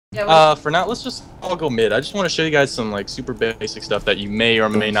Yeah, for now, let's just all go mid. I just want to show you guys some like super basic stuff that you may or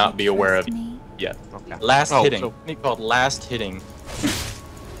may not be aware of yet. Okay. Last hitting. It's called last hitting.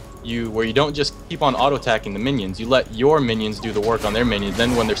 Where you don't just keep on auto attacking the minions. You let your minions do the work on their minions.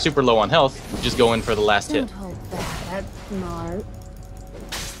 Then when they're super low on health, you just go in for the last hit. That's smart.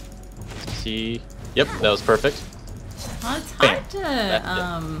 See? Yep, that was perfect. Well, it's hard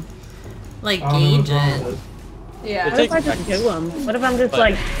to like gauge it. Yeah. What if I just do them? What if I'm just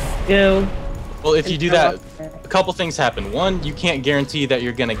like go? Well, if you do that, a couple things happen. One, you can't guarantee that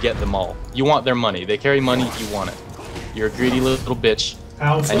you're gonna get them all. You want their money. They carry money. You want it. You're a greedy little bitch.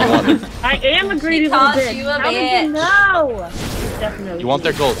 And you want I am a greedy little bitch. How did you know? Definitely. You want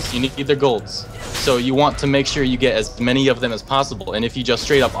their golds. You need their golds. So you want to make sure you get as many of them as possible. And if you just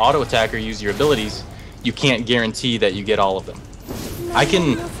straight up auto attack or use your abilities, you can't guarantee that you get all of them. I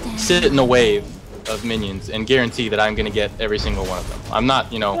can sit in a wave of minions and guarantee that I'm gonna get every single one of them. I'm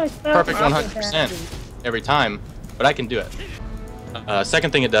not, you know, perfect 100% every time, but I can do it.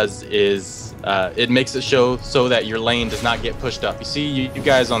 Second thing it does is it makes it show so that your lane does not get pushed up. You see, you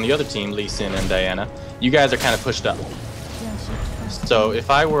guys on the other team, Lee Sin and Diana, you guys are kind of pushed up. So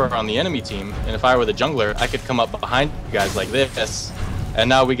if I were on the enemy team, and if I were the jungler, I could come up behind you guys like this, and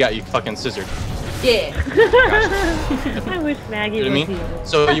now we got you fucking scissored. Yeah. I wish Maggie was here.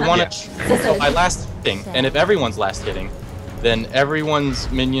 So you want to, so by last hitting, and if everyone's last hitting, then everyone's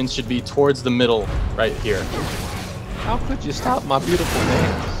minions should be towards the middle, right here. How could you stop my beautiful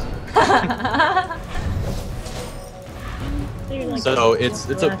dance? So it's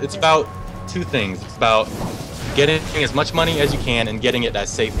about two things. It's about getting as much money as you can and getting it as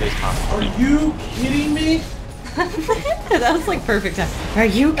safe as possible. Are you kidding me? That was like perfect time. Are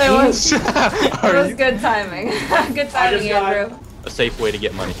you kidding? It was good timing. Good timing, Andrew. A safe way to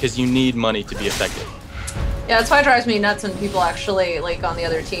get money, because you need money to be effective. Yeah, that's why it drives me nuts when people actually, like, on the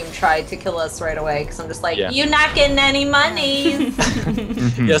other team try to kill us right away, because I'm just like, you're not getting any money!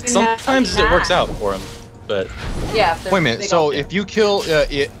 Yes, sometimes it works out for them, but... Yeah. Wait a minute, so if you kill,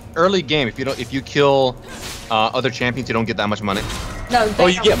 early game, if you kill other champions, you don't get that much money? No, oh,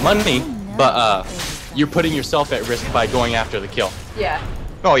 you get money, but you're putting yourself at risk by going after the kill. Yeah.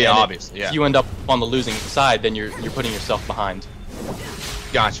 Oh yeah, obviously, yeah. If you end up on the losing side, then you're putting yourself behind.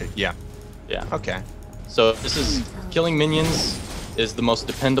 Gotcha, yeah. Yeah. Okay. So this is, killing minions is the most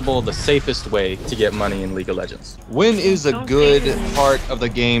dependable, the safest way to get money in League of Legends. When is a good part of the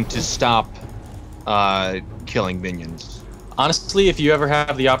game to stop killing minions? Honestly, if you ever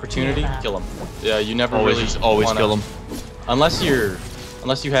have the opportunity, kill them. Yeah, you never always wanna, kill them. Unless you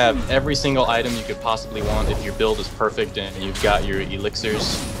have every single item you could possibly want. If your build is perfect and you've got your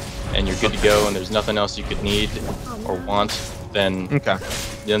elixirs and you're good to go and there's nothing else you could need or want, then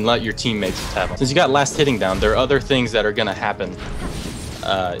let your teammates have them. Since you got last hitting down, there are other things that are gonna happen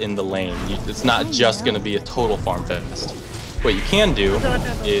in the lane. It's not just gonna be a total farm fest. What you can do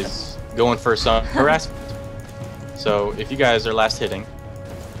is go in for some harassment. So if you guys are last hitting,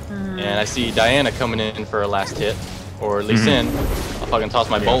 and I see Diana coming in for a last hit, or Lee Sin, I'll fucking toss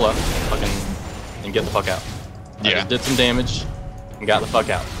my bola, and get the fuck out. I just did some damage and got the fuck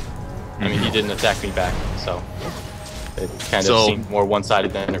out. I mean, he didn't attack me back, so it kind of seemed more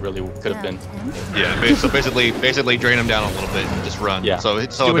one-sided than it really could have been. Yeah, so basically drain him down a little bit and just run. Yeah. So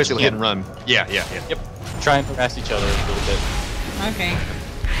basically hit and run. Yeah. Yep. Try and harass each other a little bit. Okay.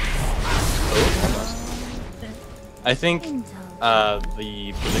 I think the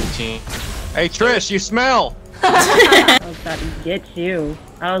blue team. Hey Trish, you smell. I was about to get you.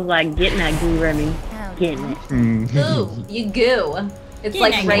 I was like getting that goo, Remi. Getting it. Ooh, you goo. It's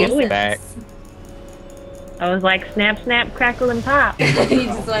like raisins. I was like snap, snap, crackle, and pop. You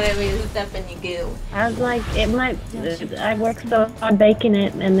just wanted me to step in your goo. I was like, it might. I worked so hard baking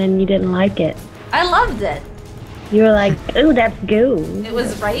it, and then you didn't like it. I loved it. You were like, ooh, that's goo. It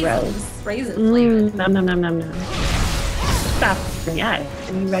was raisins. Raisin flavored. Nom. Stop. Yeah,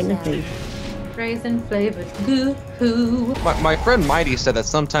 you right in the face. Raisin flavored goo hoo. My friend Mighty said that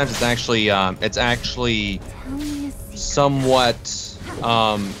sometimes it's actually somewhat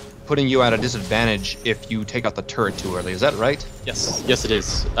putting you at a disadvantage if you take out the turret too early. Is that right? Yes, it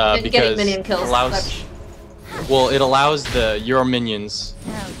is. Because minion kills. It allows your minions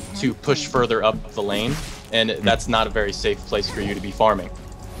to push further up the lane, and that's not a very safe place for you to be farming.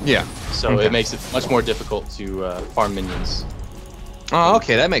 Yeah. So it makes it much more difficult to farm minions. Oh,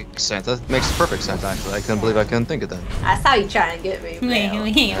 okay, that makes sense. That makes perfect sense, actually. I couldn't believe I couldn't think of that. I saw you trying to get me, bro.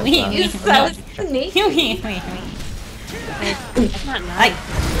 You're so sneaky. That's not nice.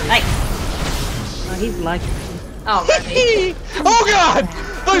 Oh, he's like. Oh, Remi. Oh, God!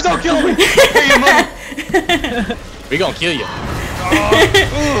 Please don't kill me! Hey, We gonna kill you.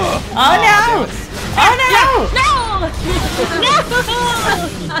 Oh no! Oh no! No!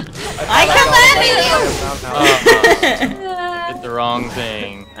 I commanded you! Did the wrong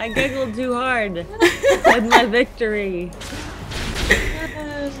thing. I giggled too hard with my victory.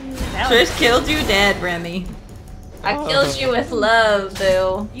 Trish killed you dead, Remi. I killed you with love,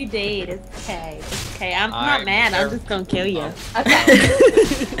 boo. You did. It's okay. It's okay. I'm not mad. I'm just gonna kill you. Okay.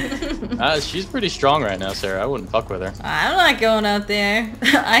 She's pretty strong right now, Sarah. I wouldn't fuck with her. I'm not going out there.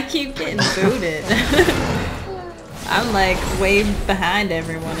 I keep getting booted. I'm like way behind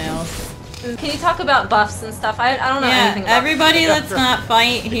everyone else. Can you talk about buffs and stuff? I don't know anything about everybody, let's not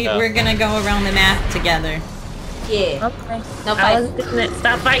fight. We're gonna go around the map together. Yeah. Okay. No I was fighting. doing it.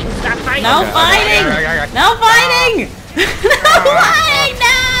 Stop fighting. Stop fighting. No fighting! No fighting! No fighting!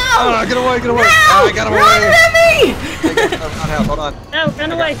 No! Get away! Get away! No! I got away! Run, Remi! Hold on. No,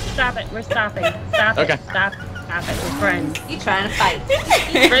 run away. Stop it. We're stopping. Stop Okay. it. Stop. Stop it. We're friends. You trying to fight?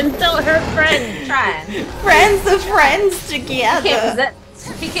 Friends don't hurt friends. Trying. Friends of friends together. Can't resist.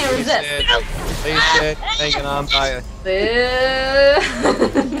 He can't resist. They said, thinking I'm tired. Boo.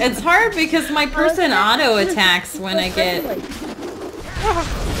 It's hard because my person auto attacks when I get. No!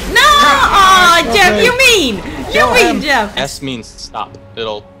 Aw, Geoff, you mean! You mean, Geoff! S means stop.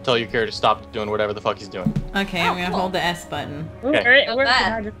 It'll tell your character to stop doing whatever the fuck he's doing. Okay, I'm gonna hold the S button. Okay. We're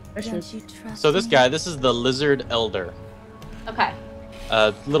That. So this guy, this is the Lizard Elder. Okay.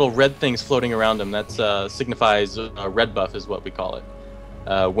 Little red things floating around him. That signifies red buff is what we call it.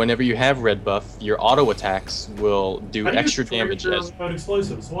 Whenever you have red buff, your auto attacks will do extra damage.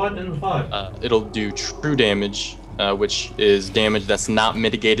 Explosives. What in the fuck? It'll do true damage, which is damage that's not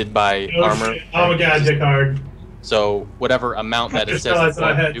mitigated by armor. Shit. Oh my god, Dick Hard. So whatever amount that I it just says realized that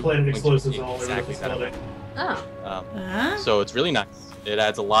I it's had going planted to do, explosives it's all over exactly this that building. amount. Oh. So it's really nice. It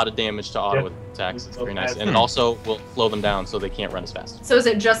adds a lot of damage to auto attacks. It's very nice, and it also will slow them down so they can't run as fast. So is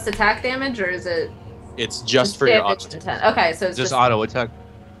it just attack damage, or is it? It's just for your damage auto. intent? Okay, so it's Just just. auto attack.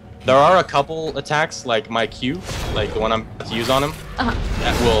 There are a couple attacks, like my Q, like the one I'm about to use on him,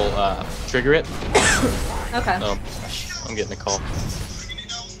 that will trigger it. Okay. Oh, I'm getting a call.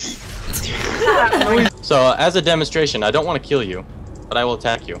 So as a demonstration, I don't want to kill you, but I will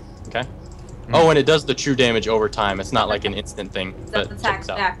attack you. Okay. Oh, and it does the true damage over time. It's not like an instant thing. But Let's check attack this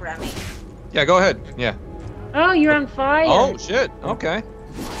out. back, Remi. Yeah, go ahead. Yeah. Oh, you're on fire. Oh shit. Okay.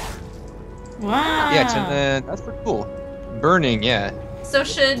 Wow. Yeah, and then that's pretty cool. Burning, yeah.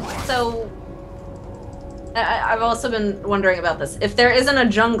 I've also been wondering about this. If there isn't a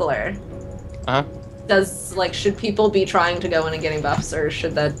jungler, should people be trying to go in and getting buffs, or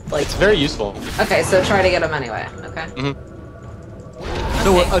should that It's very useful. Okay, so try to get them anyway. Okay.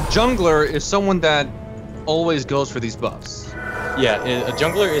 So a jungler is someone that always goes for these buffs. Yeah, a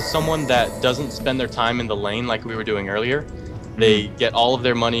jungler is someone that doesn't spend their time in the lane like we were doing earlier. They get all of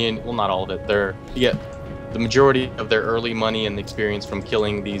their money, and well, not all of it. You get the majority of their early money and experience from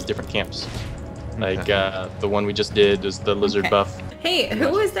killing these different camps. Like the one we just did is the lizard buff. Hey,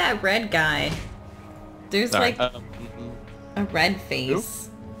 who is that red guy? There's like a red face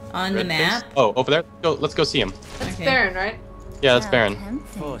on the map. Face? Oh, over there? Let's go see him. That's Baron, right? Yeah, that's Baron.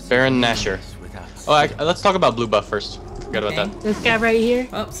 Baron Nasher. Oh, let's talk about blue buff first. Forgot about that. This guy right here.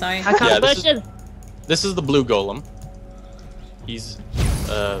 Oh, sorry. I caught bushes. This is the blue golem. He's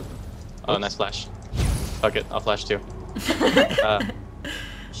oh, nice flash. Fuck it, I'll flash too.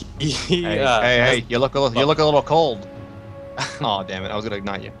 Hey, you look a little cold. Oh damn it! I was gonna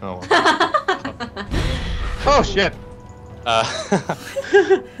ignite you. Oh. Oh shit.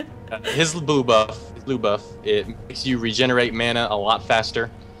 His blue buff. It makes you regenerate mana a lot faster,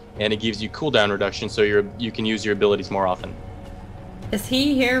 and it gives you cooldown reduction, so you can use your abilities more often. Is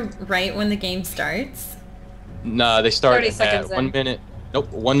he here right when the game starts? No, they start 30 at seconds 1 minute.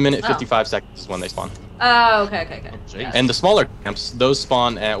 Nope, 1 minute 55 seconds is when they spawn. Oh, okay. And the smaller camps, those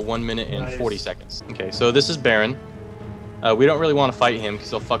spawn at 1 minute and 40 seconds. Okay, so this is Baron. We don't really want to fight him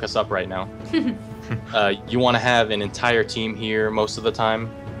because he'll fuck us up right now. You want to have an entire team here most of the time,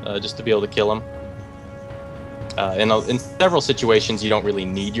 just to be able to kill him. In several situations, you don't really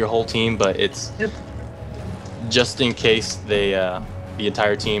need your whole team, but it's just in case the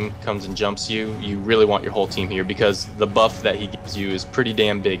entire team comes and jumps you, you really want your whole team here because the buff that he gives you is pretty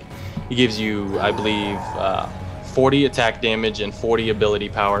damn big. He gives you, I believe, 40 attack damage and 40 ability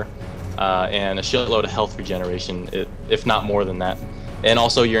power, and a shitload of health regeneration, if not more than that. And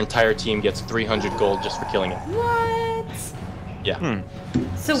also, your entire team gets 300 gold just for killing it. What? Yeah.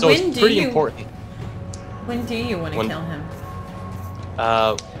 So when when it's do pretty you? important. When do you want to kill him?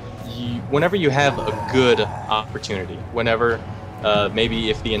 Whenever you have a good opportunity. Whenever, maybe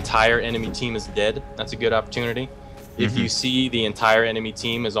if the entire enemy team is dead, that's a good opportunity. If you see the entire enemy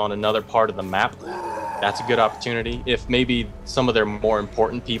team is on another part of the map, that's a good opportunity. If maybe some of their more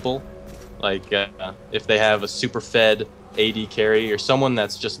important people, like if they have a super fed AD carry or someone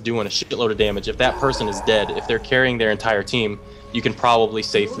that's just doing a shitload of damage, if that person is dead, if they're carrying their entire team, you can probably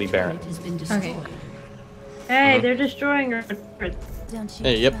safely Baron. Okay. Hey, they're destroying her.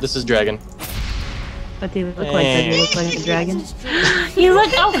 Hey, yep, this is Dragon. What do you look like? Do you look like a dragon? You look.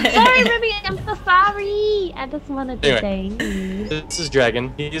 Oh, sorry, Remi. I'm so sorry. I just wanted to say. This is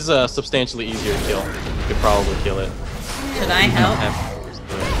Dragon. He's substantially easier to kill. You could probably kill it. Should I help?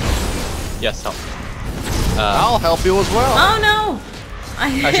 Yes, help. I'll help you as well. Oh no!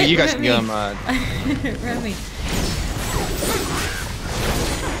 Actually, you guys can get him. Remi.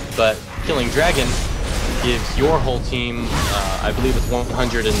 But killing Dragon gives your whole team, I believe it's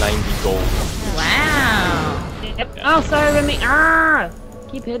 190 gold. Wow. Yep. Oh, sorry, Remi. Ah!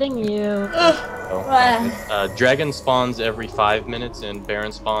 Keep hitting you. Dragon spawns every 5 minutes and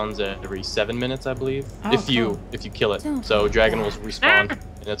Baron spawns every 7 minutes, I believe. Oh, if you kill it. So Dragon will respawn,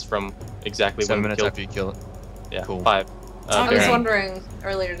 and it's from exactly 7 when minutes after you kill it. Yeah, Cool. 5. I was Baron. wondering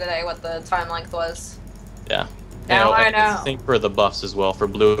earlier today what the time length was. Yeah. Now I know. I think for the buffs as well. For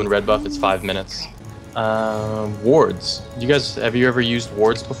blue and red buff, it's 5 minutes. Wards. Have you ever used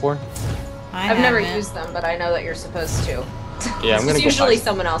wards before? I've never used them, but I know that you're supposed to. Yeah, I'm gonna go usually buy.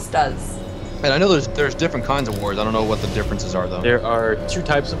 someone else does. And I know there's different kinds of wards. I don't know what the differences are though. There are 2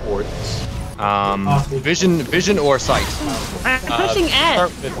 types of wards. Vision or sight. I'm pushing S.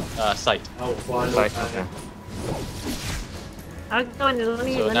 Start with sight. Sight. Okay. I'll go in.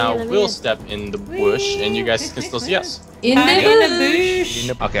 So now we'll step in the bush, and you guys can still see us. In the bush.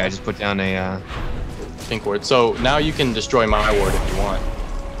 Okay, I just put down a. Pink ward. So now you can destroy my ward if you want.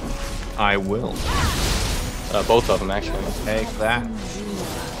 I will. Both of them actually. Take that.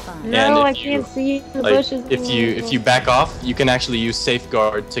 No, I if you- can't see the Like, bushes. if you back off, you can actually use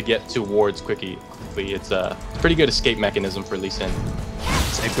safeguard to get to wards quickly. It's a pretty good escape mechanism for Lee Sin.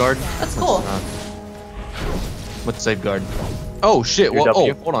 Safeguard. That's cool. What's safeguard? Oh shit! Your Well,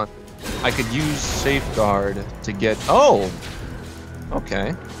 W. hold on. I could use safeguard to get. Oh.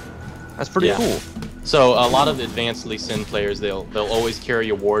 Okay. That's pretty Yeah. cool. So a lot of advanced Lee Sin players, they'll always carry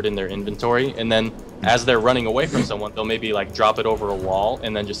a ward in their inventory, and then as they're running away from someone, they'll maybe like drop it over a wall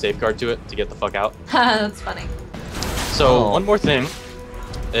and then just safeguard to it to get the fuck out. That's funny. So one more thing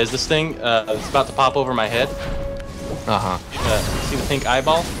is this thing. It's about to pop over my head. See the pink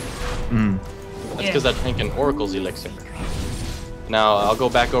eyeball? That's because I drink an Oracle's elixir. Now I'll go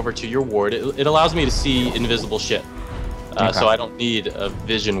back over to your ward. It allows me to see invisible shit. So I don't need a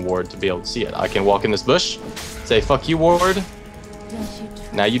vision ward to be able to see it. I can walk in this bush, say "fuck you, ward."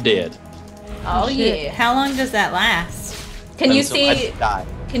 Now you dead. Oh yeah. How long does that last? Can you Until I see? die.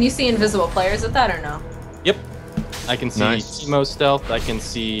 Can you see invisible players with that or no? Yep. I can see Nice. Teemo stealth. I can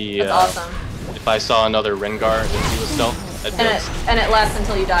see. That's awesome. If I saw another Rengar and he was stealth, I'd do it. And it lasts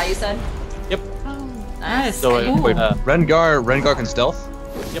until you die. You said. Yep. That is So cool. Rengar can stealth.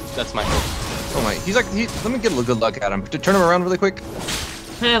 Yep. That's my hope. Oh my! Let me get a good look at him. Turn him around really quick.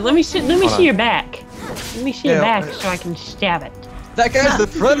 Let me see your back. Let me see your Yeah, back so I can stab it. That guy's the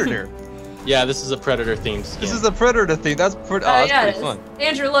predator. Yeah, this is a predator themed skin. This is the predator thing. That's that's yeah, pretty fun.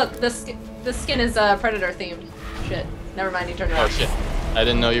 Andrew, look, the skin is predator themed. Shit. Never mind. You turned Oh around. shit! I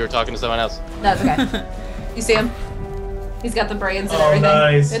didn't know you were talking to someone else. That's okay. You see him? He's got the braids and Oh, everything.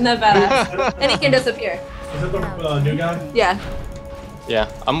 nice. Isn't that badass? And he can disappear. Is it the new guy? Yeah. Yeah,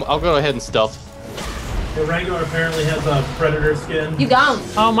 I'll go ahead and stealth. The Rengar apparently has a predator skin. You gone.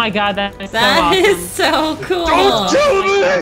 Oh my god, that is so That awesome. is so cool. Don't kill me!